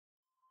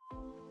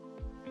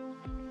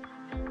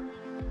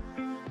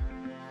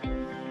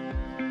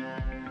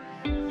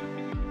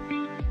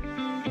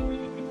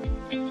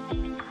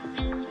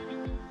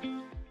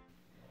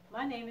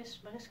name is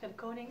Mariska de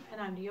Koning and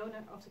I'm the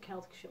owner of the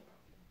Celtic Shop.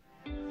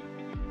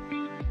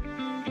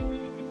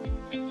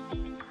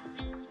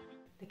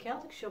 The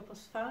Celtic Shop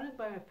was founded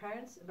by my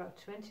parents about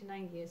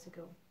 29 years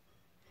ago.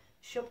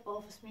 The shop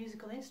offers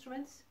musical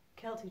instruments,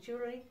 Celtic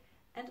jewellery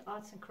and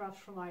arts and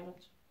crafts from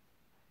Ireland.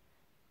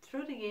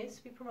 Through the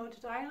years we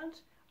promoted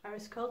Ireland,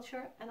 Irish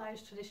culture and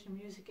Irish traditional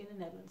music in the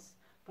Netherlands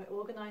by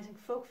organising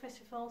folk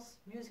festivals,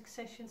 music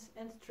sessions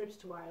and trips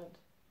to Ireland.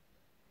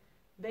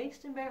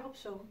 Based in Bergen,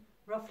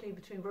 roughly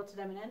between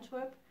Rotterdam and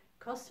Antwerp,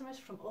 customers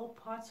from all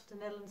parts of the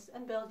Netherlands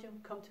and Belgium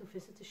come to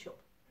visit the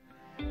shop.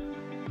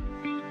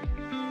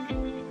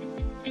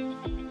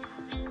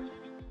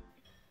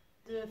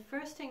 The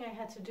first thing I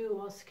had to do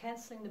was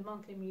cancelling the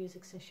monthly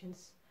music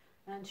sessions,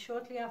 and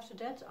shortly after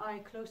that I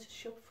closed the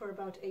shop for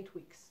about 8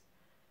 weeks.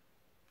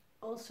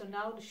 Also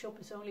now the shop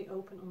is only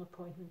open on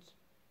appointment.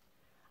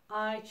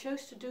 I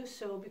chose to do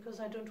so because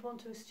I don't want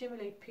to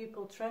stimulate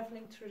people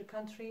travelling through the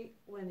country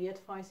when the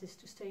advice is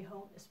to stay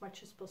home as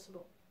much as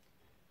possible.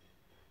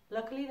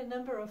 Luckily the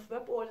number of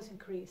web orders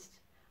increased.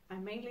 I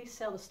mainly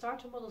sell the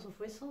starter models of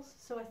whistles,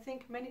 so I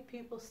think many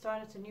people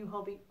started a new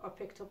hobby or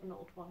picked up an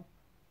old one.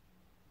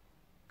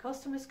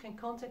 Customers can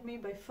contact me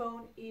by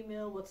phone,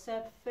 email,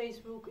 WhatsApp,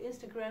 Facebook,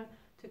 Instagram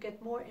to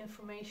get more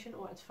information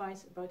or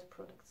advice about the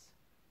products.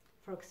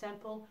 For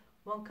example,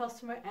 one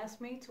customer asked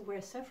me to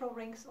wear several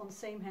rings on the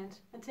same hand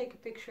and take a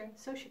picture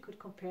so she could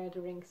compare the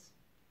rings.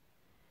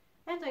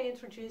 And I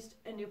introduced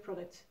a new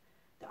product,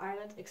 the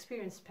Ireland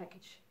Experience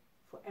Package,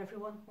 for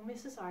everyone who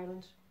misses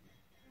Ireland.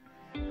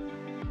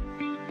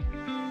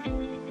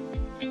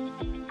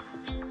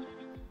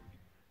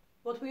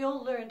 What we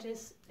all learned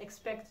is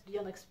expect the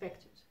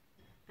unexpected.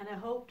 And I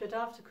hope that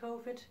after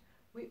COVID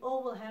we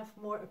all will have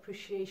more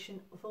appreciation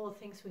of all the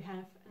things we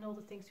have and all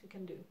the things we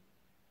can do.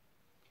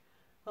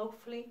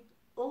 Hopefully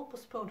all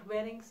postponed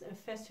weddings and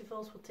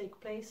festivals will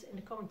take place in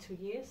the coming 2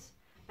 years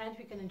and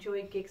we can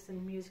enjoy gigs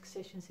and music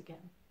sessions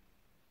again.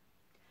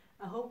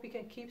 I hope we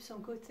can keep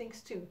some good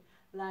things too,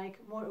 like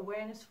more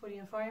awareness for the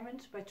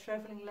environment by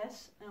travelling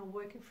less and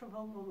working from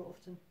home more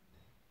often.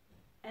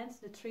 And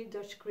the 3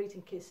 Dutch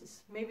greeting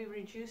kisses may be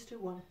reduced to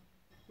 1,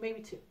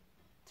 maybe 2.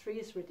 3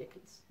 is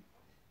ridiculous.